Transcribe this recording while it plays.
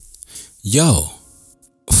Yo,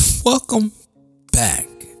 welcome back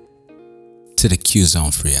to the Q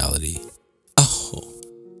Zone for Reality. Oh,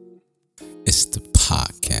 it's the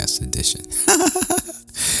podcast edition.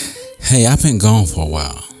 Hey, I've been gone for a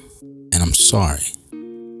while, and I'm sorry.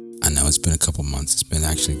 I know it's been a couple months. It's been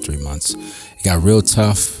actually 3 months. It got real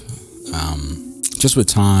tough. Just with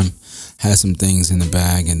time, had some things in the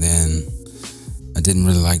bag, and then I didn't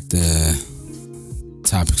really like the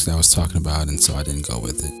topics that I was talking about, and so I didn't go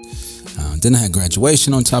with it. Then I had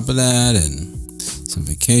graduation on top of that, and some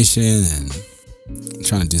vacation, and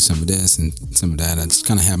trying to do some of this and some of that. I just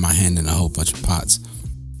kind of had my hand in a whole bunch of pots,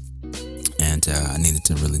 and I needed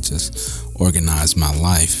to really just organize my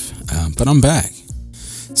life. But I'm back,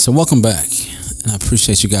 so welcome back, and I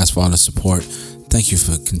appreciate you guys for all the support. Thank you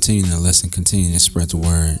for continuing to listen, continuing to spread the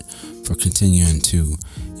word, for continuing to,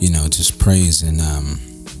 just praise and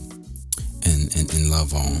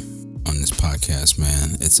love on this podcast,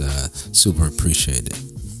 man. It's super appreciated.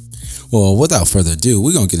 Well, without further ado,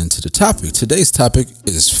 we're gonna get into the topic. Today's topic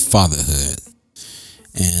is fatherhood,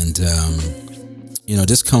 and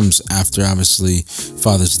this comes after obviously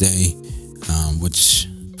Father's Day, which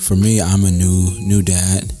for me, I'm a new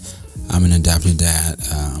dad. I'm an adopted dad.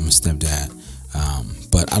 I'm a stepdad,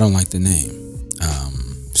 but I don't like the name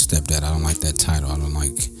stepdad. I don't like that title. I don't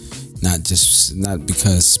like not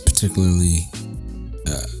because particularly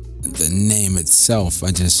the name itself.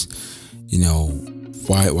 I just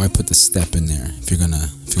why put the step in there? If you're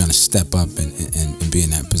gonna step up and be in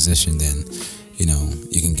that position, then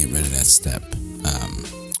you can get rid of that step.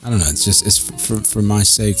 I don't know. It's for my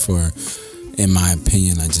sake. In my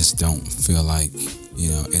opinion, I just don't feel like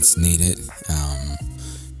it's needed.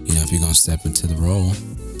 If you're gonna step into the role,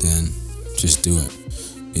 then just do it.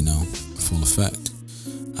 Full effect.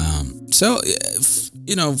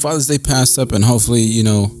 Father's Day passed up, and hopefully,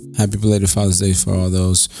 happy belated Father's Day for all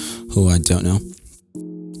those who I don't know,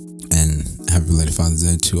 and happy belated Father's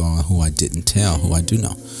Day to all who I didn't tell, who I do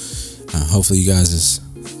know. Hopefully, you guys'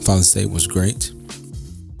 Father's Day was great.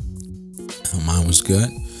 Mine was good.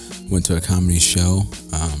 Went to a comedy show.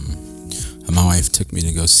 My wife took me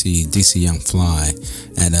to go see DC Young Fly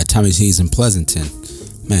at Tommy T's in Pleasanton.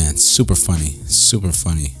 Man, super funny.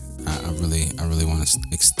 I really want to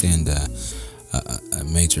extend a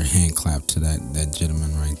major hand clap to that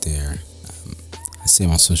gentleman right there. I see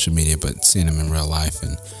him on social media, but seeing him in real life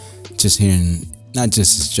and just hearing not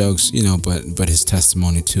just his jokes, but his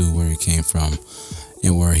testimony too, where he came from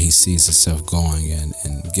and where he sees himself going, and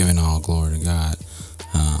giving all glory to God.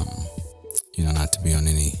 Not to be on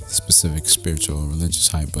any specific spiritual or religious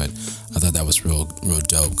hype, but I thought that was real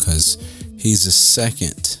dope, because he's the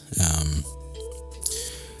second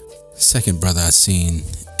brother I've seen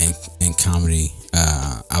in comedy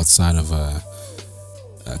outside of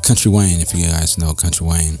Country Wayne. If you guys know Country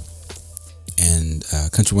Wayne, and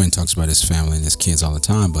Country Wayne talks about his family and his kids all the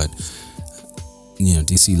time, but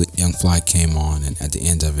DC Young Fly came on, and at the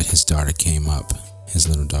end of it, his daughter came up. His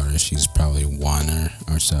little daughter, she's probably 1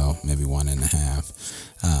 or so, maybe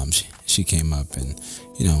 1.5. She came up, and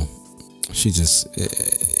she just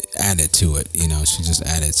added to it. She just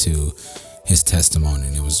added to his testimony,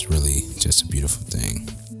 and it was really just a beautiful thing.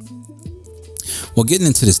 Well, getting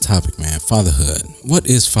into this topic, man, fatherhood. What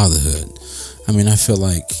is fatherhood? I mean, I feel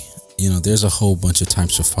like there's a whole bunch of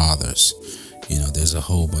types of fathers. There's a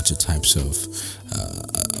whole bunch of types of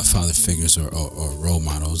father figures or role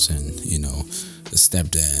models, and the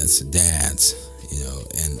stepdads, dads,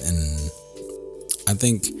 and I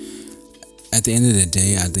think at the end of the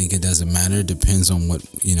day, I think it doesn't matter. It depends on what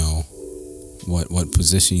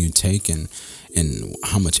position you take and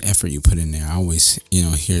how much effort you put in there. I always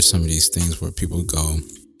hear some of these things where people go,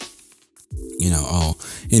 oh,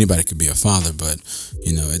 anybody could be a father, but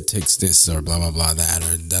it takes this or blah blah blah that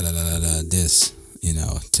or da da da da this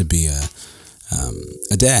to be a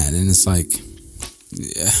dad. And it's like,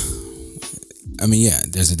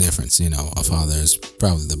 there's a difference. A father is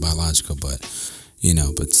probably the biological, but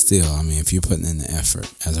still, if you're putting in the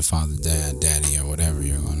effort as a father, dad, daddy, or whatever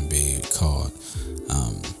you're going to be called,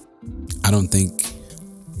 I don't think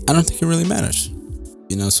it really matters.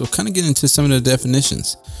 So kind of get into some of the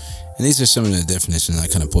definitions, and these are some of the definitions I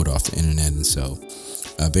kind of pulled off the internet, and so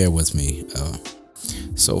bear with me.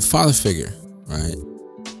 So father figure, right?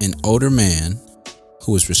 An older man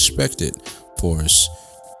who is respected for his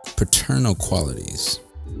paternal qualities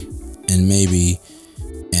and maybe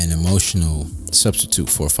an emotional substitute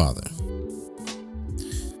for a father.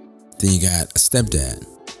 Then you got a stepdad,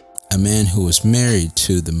 a man who is married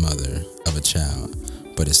to the mother of a child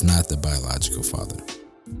but is not the biological father.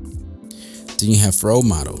 Then you have role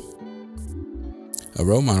model. A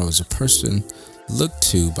role model is a person looked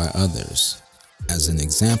to by others as an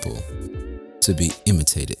example to be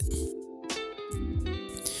imitated.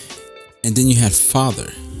 And then you had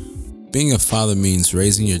father. Being a father means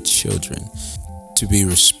raising your children to be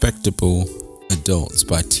respectable adults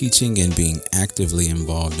by teaching and being actively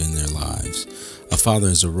involved in their lives. A father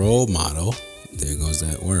is a role model, there goes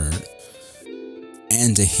that word,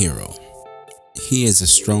 and a hero. He is a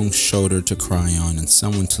strong shoulder to cry on and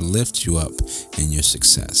someone to lift you up in your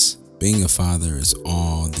success. Being a father is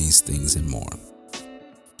all these things and more.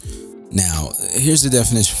 Now, here's the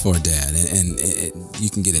definition for a dad, and you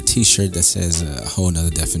can get a t-shirt that says a whole nother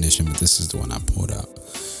definition, but this is the one I pulled up.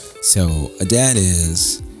 So, a dad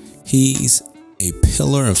he's a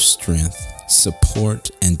pillar of strength,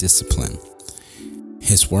 support, and discipline.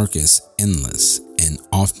 His work is endless and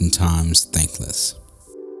oftentimes thankless.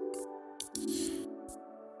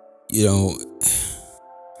 You know,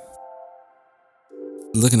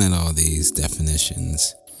 looking at all these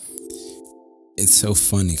definitions, it's so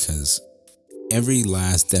funny because every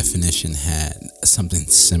last definition had something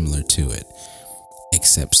similar to it,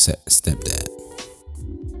 except stepdad.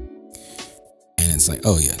 And it's like,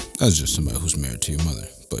 oh yeah, that's just somebody who's married to your mother,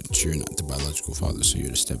 but you're not the biological father, so you're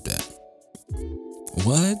the stepdad.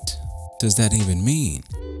 What does that even mean?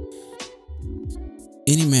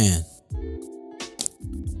 Any man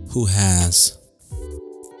who has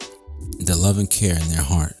the love and care in their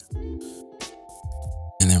heart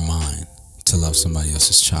and their mind to love somebody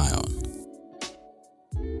else's child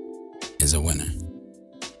is a winner.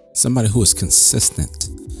 Somebody who is consistent.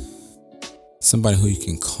 Somebody who you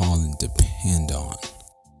can call and depend on.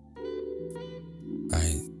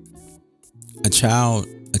 Right? A child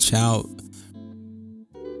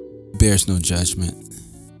bears no judgment.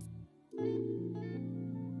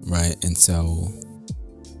 Right? And so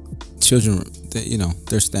children,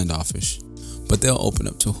 they're standoffish, but they'll open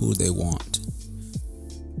up to who they want.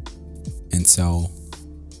 And so,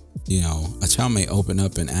 a child may open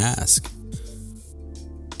up and ask,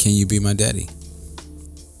 can you be my daddy?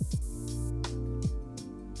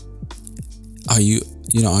 Are you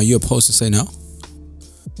opposed to say no?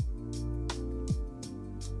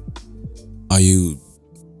 Are you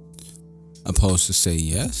opposed to say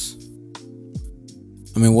yes?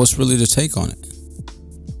 I mean, what's really the take on it?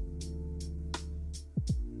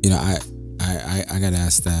 I got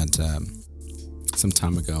asked that some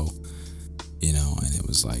time ago, and it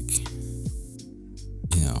was like,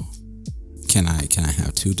 can I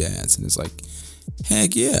have two dads? And it's like,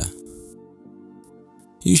 heck yeah,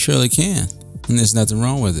 you surely can, and there's nothing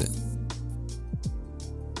wrong with it.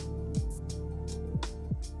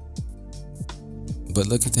 But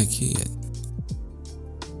look at that kid.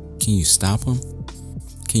 Can you stop him?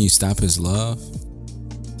 Can you stop his love?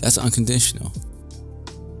 That's unconditional.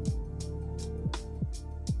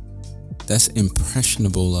 That's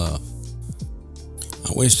impressionable love.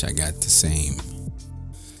 I wish I got the same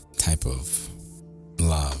type of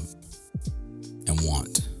love and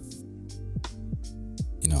want,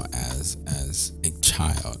 as a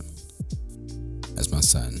child, as my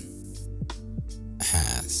son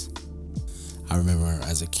has. I remember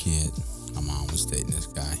as a kid, my mom was dating this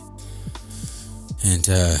guy, and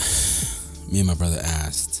me and my brother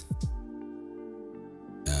asked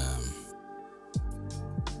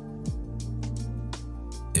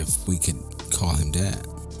if we could call him dad,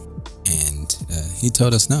 and he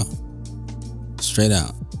told us no, straight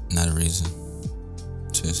out, not a reason,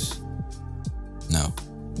 just no,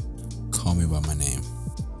 call me by my name.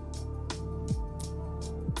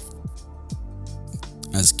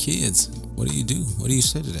 As kids, what do you do? What do you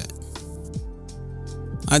say to that?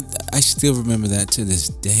 I still remember that to this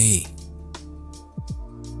day.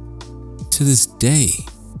 To this day.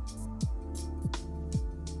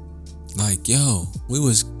 Like, yo, we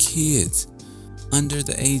was kids under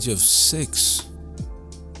the age of 6.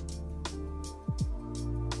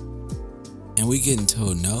 And we getting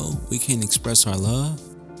told no, we can't express our love.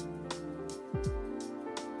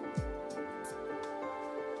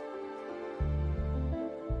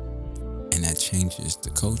 And that changes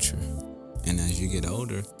the culture. And as you get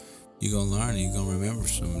older, you're going to learn and you're going to remember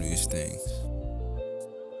some of these things.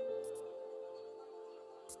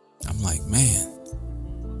 I'm like, man,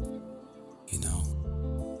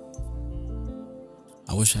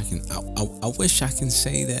 I wish I can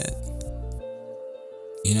say that,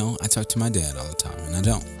 I talk to my dad all the time, and I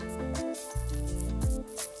don't.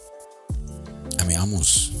 I mean,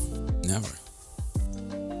 almost never.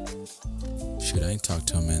 Shoot, I ain't talked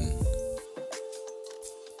to him in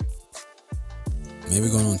maybe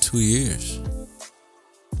going on 2 years.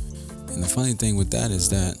 And the funny thing with that is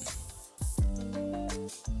that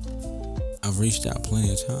I've reached out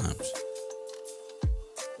plenty of times.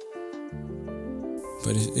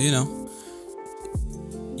 But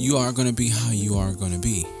you are going to be how you are going to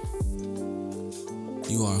be.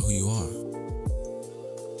 You are who you are.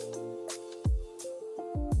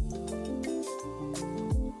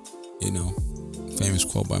 Famous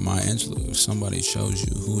quote by Maya Angelou: if somebody shows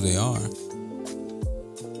you who they are,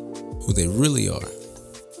 who they really are,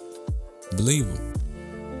 believe them.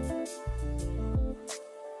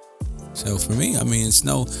 So for me, it's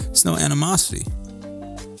no animosity.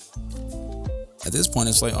 At this point,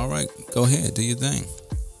 it's like, all right, go ahead, do your thing.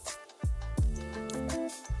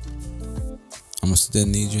 I must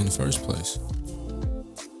didn't need you in the first place.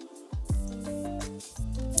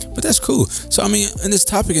 But that's cool. So, in this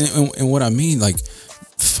topic and what I mean, like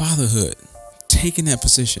fatherhood, taking that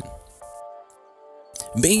position,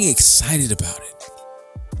 being excited about it.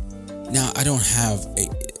 Now, I don't have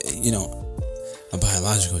a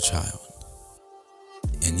biological child.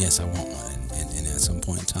 And yes, I want one. And at some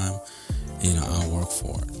point in time, I'll work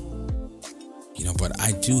for it. But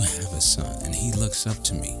I do have a son, and he looks up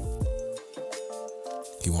to me.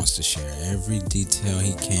 He wants to share every detail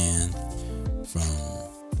he can, from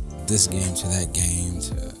this game to that game,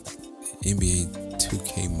 to NBA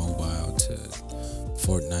 2K mobile, to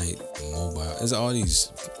Fortnite mobile. There's all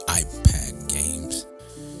these iPad games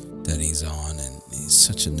that he's on, and he's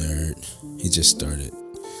such a nerd. He just started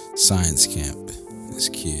science camp, this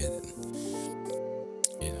kid.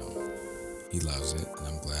 He loves it, and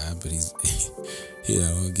I'm glad, but he's,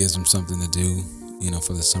 it gives him something to do,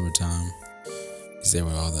 for the summertime. He's there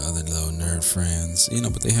with all the other little nerd friends,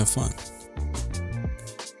 but they have fun.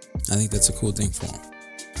 I think that's a cool thing for him.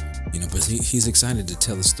 But he's excited to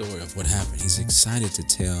tell the story of what happened. He's excited to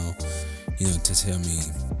tell me,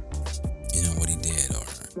 what he did, or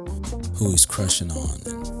who he's crushing on,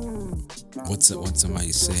 and what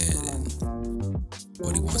somebody said, and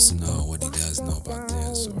what he wants to know, what he does know about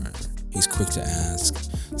this, or he's quick to ask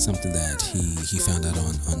something that he found out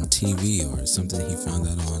on TV, or something he found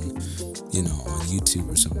out on YouTube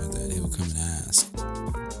or something like that. He'll come and ask,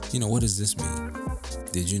 what does this mean?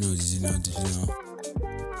 Did you know?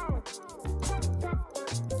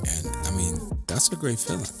 And that's a great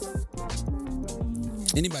feeling.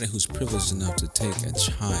 Anybody who's privileged enough to take a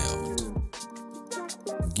child,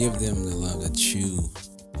 give them the love that you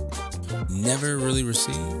never really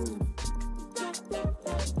received,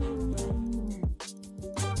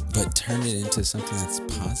 but turn it into something that's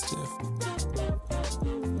positive.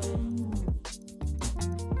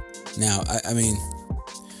 Now,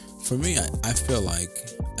 for me, I just feel like,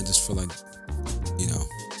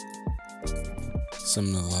 some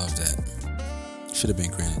of the love that should have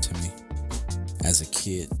been granted to me as a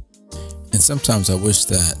kid. And sometimes I wish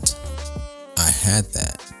that I had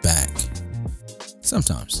that back.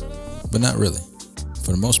 Sometimes, but not really.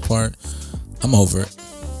 For the most part, I'm over it.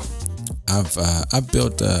 I've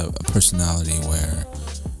built a personality where,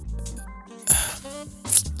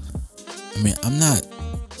 I'm not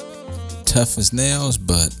tough as nails,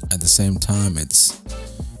 but at the same time,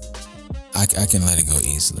 I can let it go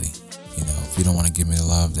easily. If you don't want to give me the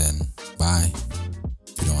love, then bye.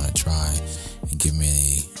 If you don't want to try and give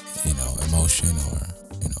me any, emotion, or,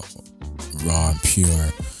 raw and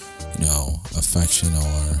pure, affection,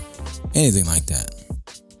 or anything like that,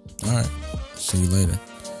 all right, see you later.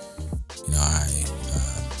 I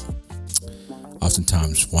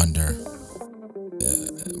oftentimes wonder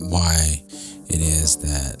why it is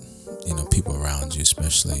that, people around you,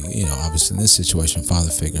 especially, obviously in this situation,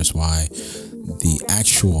 father figures, why the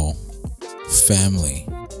actual family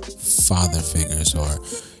father figures, or,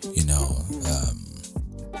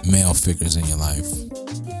 male figures in your life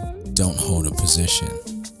don't hold a position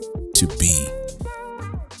to be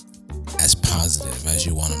as positive as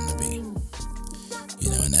you want them to be.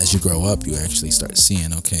 And as you grow up, you actually start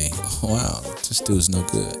seeing, okay, wow, this dude's no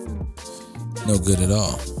good at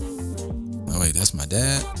all. Oh wait, that's my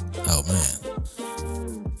dad? Oh man,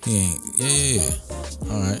 he ain't. Yeah.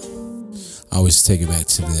 All right. I always take it back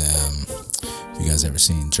to the if you guys ever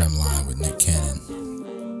seen Drumline with Nick Cannon,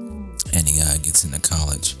 and he gets into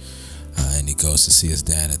college, and he goes to see his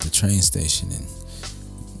dad at the train station, and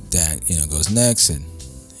dad goes next, and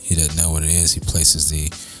he doesn't know what it is. He places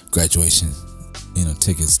the graduation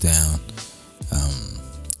tickets down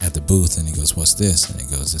at the booth, and he goes, "What's this?" And he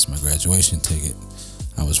goes, "It's my graduation ticket.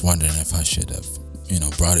 I was wondering if I should have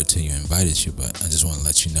brought it to you, invited you, but I just want to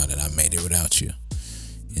let you know that I made it without you."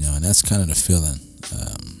 And that's kind of the feeling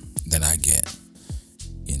that I get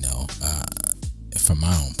from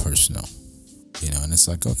my own personal, and it's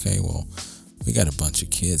like, okay, well, we got a bunch of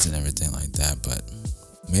kids and everything like that, but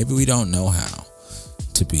maybe we don't know how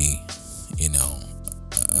to be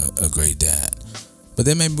a great dad. But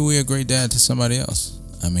then maybe we're a great dad to somebody else.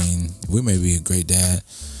 I mean, we may be a great dad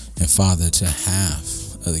and father to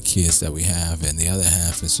half of the kids that we have, and the other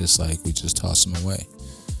half is just like we just toss them away.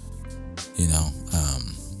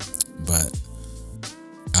 But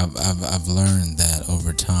I've learned that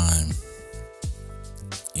over time,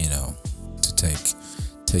 to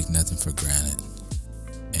take nothing for granted,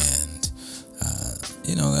 and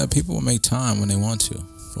that people will make time when they want to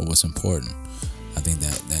for what's important. I think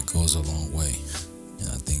that goes a long way, and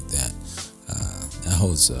I think that that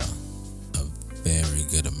holds a very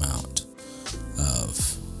good amount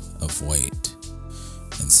of weight.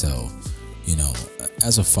 And so,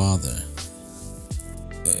 as a father,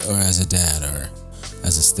 or as a dad, or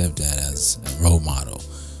as a stepdad, as a role model,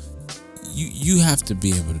 you have to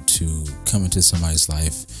be able to come into somebody's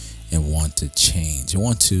life and want to change, and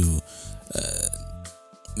want to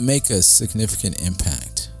make a significant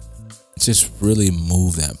impact. Just really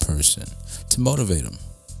move that person, to motivate them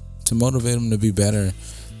to be better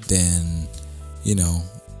than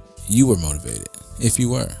you were motivated, if you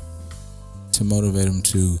were, to motivate them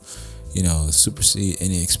to supersede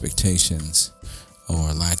any expectations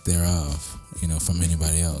or lack thereof from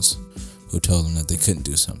anybody else who told them that they couldn't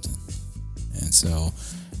do something. And so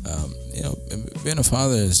being a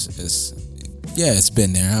father is it's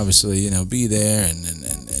been there, obviously, be there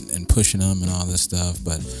and pushing them and all this stuff,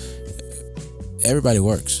 but everybody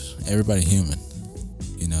works, everybody human.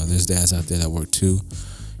 There's dads out there that work too.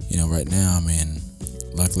 Right now,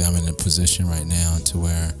 luckily I'm in a position right now to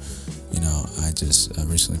where I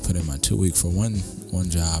recently put in my 2 week for one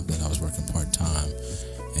job that I was working part-time,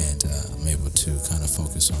 and I'm able to kind of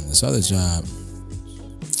focus on this other job,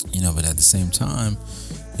 but at the same time,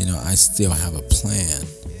 I still have a plan,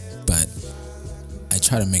 but I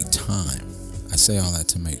try to make time. I say all that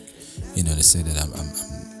to to say that I'm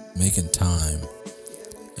making time,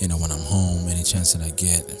 when I'm home, any chance that I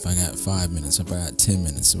get. If I got 5 minutes, if I got 10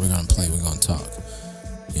 minutes, we're going to play, we're going to talk.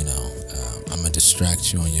 I'm going to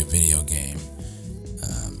distract you on your video game.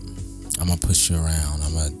 I'm going to push you around.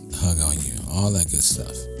 I'm going to hug on you. All that good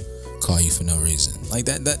stuff. Call you for no reason. Like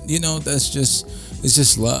that it's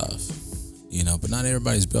just love. But not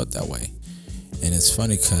everybody's built that way. And it's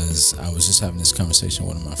funny because I was just having this conversation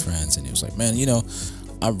with one of my friends, and he was like, man,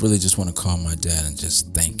 I really just want to call my dad and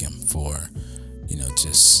just thank him for,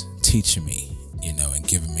 just teaching me, and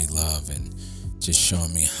giving me love, and just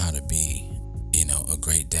showing me how to be, a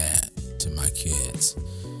great dad to my kids.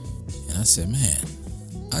 And I said, man,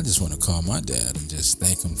 I just want to call my dad and just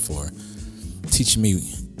thank him for teaching me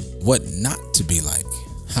what not to be like,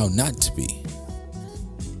 how not to be,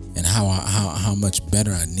 and how much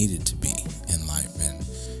better I needed to be in life, and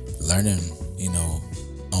learning,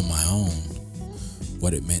 on my own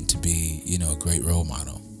what it meant to be, a great role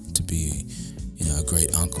model, to be, a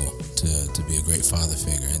great uncle, to be a great father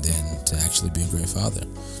figure, and then to actually be a great father.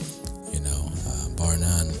 Bar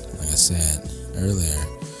none, like I said earlier,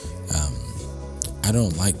 I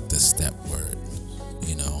don't like the step word.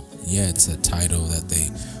 It's a title that they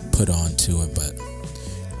put onto it, but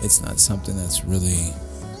it's not something that's really.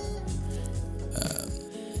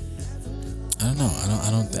 I don't know.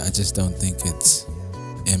 I just don't think it's,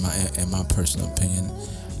 in my personal opinion,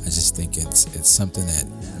 I just think it's something that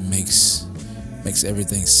makes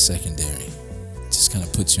everything secondary. Just kind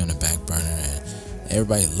of puts you on the back burner, and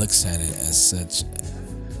everybody looks at it as such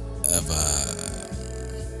of a.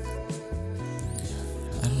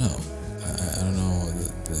 I don't know. I don't know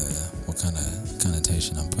what kind of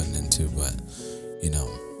connotation I'm putting into, but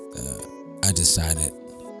I decided,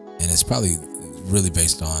 and it's probably really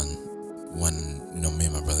based on when me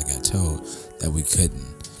and my brother got told that we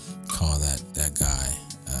couldn't call that guy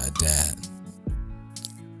dad.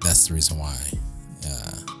 That's the reason why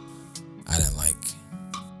I didn't like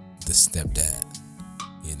the stepdad,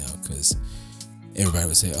 because everybody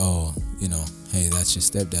would say, oh, hey, that's your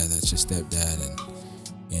stepdad,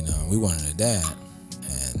 and we wanted a dad,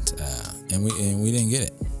 and we didn't get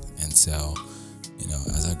it. And so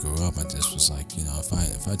as I grew up, I just was like,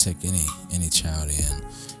 if I take any child in,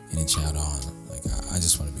 any child on, like I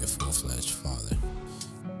just want to be a full-fledged father.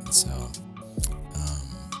 And so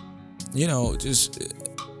just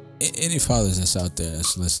any fathers that's out there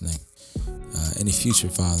that's listening, any future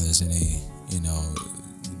fathers, any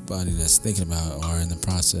body that's thinking about or in the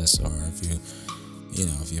process, or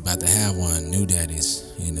if you're about to have one, new daddies,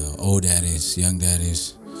 old daddies, young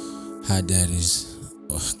daddies, hot daddies,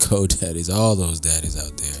 cold daddies, all those daddies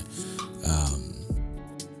out there,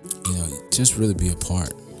 just really be a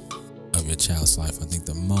part of your child's life. I think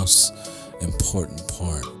the most important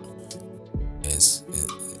part is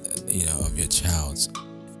of your child's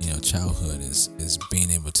childhood is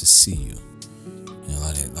being able to see you A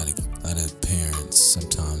lot of parents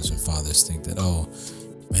sometimes and fathers think that, oh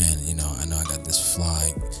man, I know I got these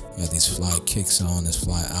fly kicks on, this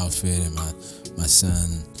fly outfit, and my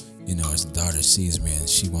son, his daughter sees me and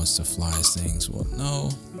she wants to fly his things. Well, no,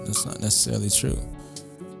 that's not necessarily true.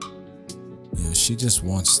 She just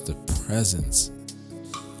wants the presence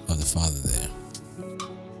of the father there.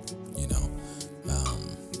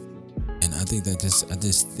 And I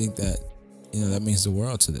just think that, that means the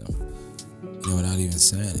world to them. Without even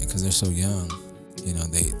saying it, because they're so young.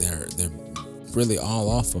 They're really all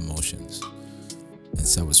off emotions, and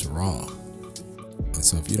so it's raw. And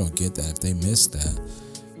so if you don't get that, if they miss that,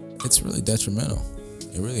 it's really detrimental.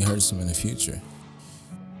 It really hurts them in the future.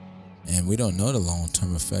 And we don't know the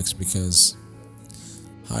long-term effects, because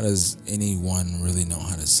how does anyone really know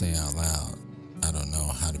how to say out loud, I don't know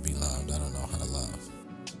how to be loved, I don't know how to love?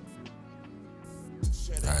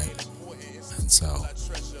 Right? And so,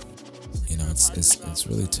 it's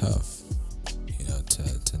really tough,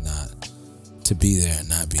 to be there and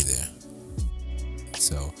not be there.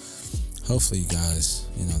 So hopefully you guys,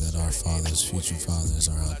 that our fathers, future fathers,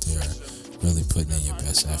 are out there really putting in your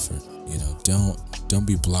best effort. Don't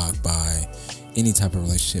be blocked by any type of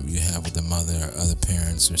relationship you have with the mother or other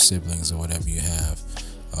parents or siblings or whatever you have,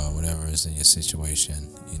 whatever is in your situation.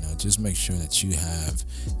 Just make sure that you have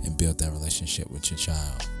and build that relationship with your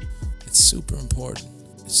child. It's super important.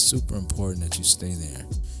 It's super important that you stay there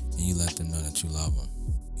and you let them know that you love them.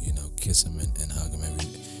 Kiss them and hug them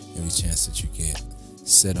every chance that you get.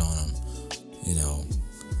 Sit on them,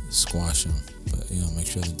 squash them, but make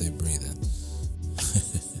sure that they're breathing.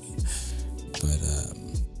 But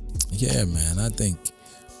yeah, man, I think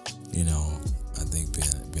being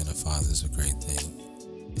a father is a great thing.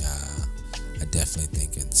 I definitely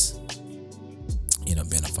think it's being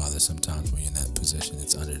a father, sometimes when you're in that position,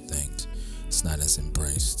 it's underthanked. It's not as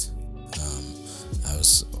embraced. I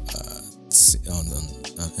was on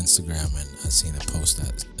Instagram, and I seen a post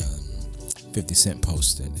that 50 Cent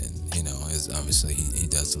posted, and obviously he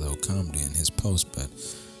does a little comedy in his post, but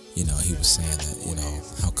he was saying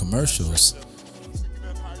that how commercials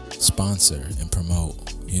sponsor and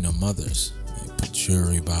promote mothers. They put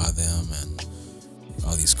jewelry by them and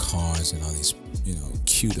all these cars and all these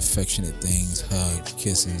cute affectionate things, hugs,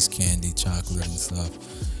 kisses, candy, chocolate and stuff.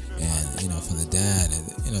 And for the dad,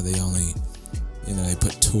 they only they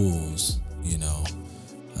put tools,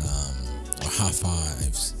 or high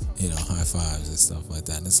fives and stuff like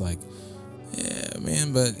that. And it's like, yeah,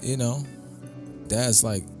 man, but dad's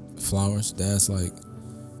like flowers, dad's like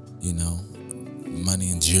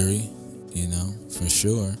money and jewelry, for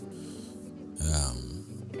sure.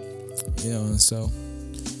 And so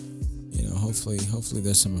hopefully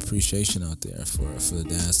there's some appreciation out there for the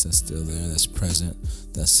dads that's still there, that's present,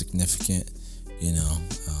 that's significant.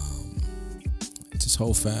 Just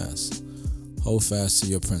hold fast to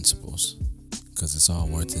your principles, because it's all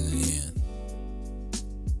worth it in the end.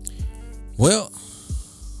 Well,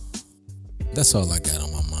 that's all I got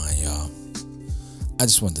on my mind, y'all. I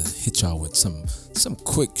just wanted to hit y'all with some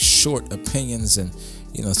quick, short opinions and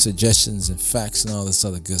suggestions and facts and all this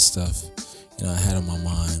other good stuff I had on my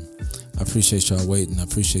mind. I appreciate y'all waiting. I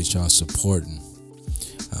appreciate y'all supporting.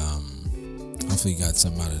 Hopefully you got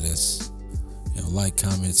something out of this. Like,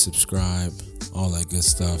 comment, subscribe, all that good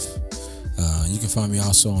stuff. You can find me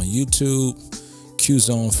also on YouTube,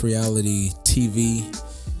 Q-Zone Reality TV.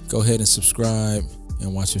 Go ahead and subscribe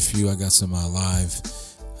and watch a few. I got some live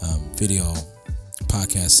video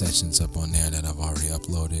podcast sessions up on there that I've already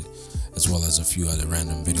uploaded, as well as a few other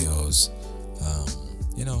random videos.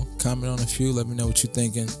 Comment on a few. Let me know what you're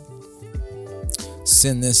thinking.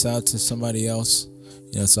 Send this out to somebody else.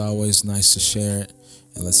 It's always nice to share it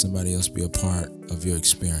and let somebody else be a part of your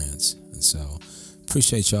experience. And so,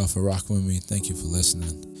 appreciate y'all for rocking with me. Thank you for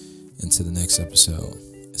listening. Until the next episode,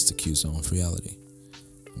 it's the Q-Zone Reality.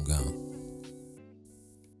 I'm gone.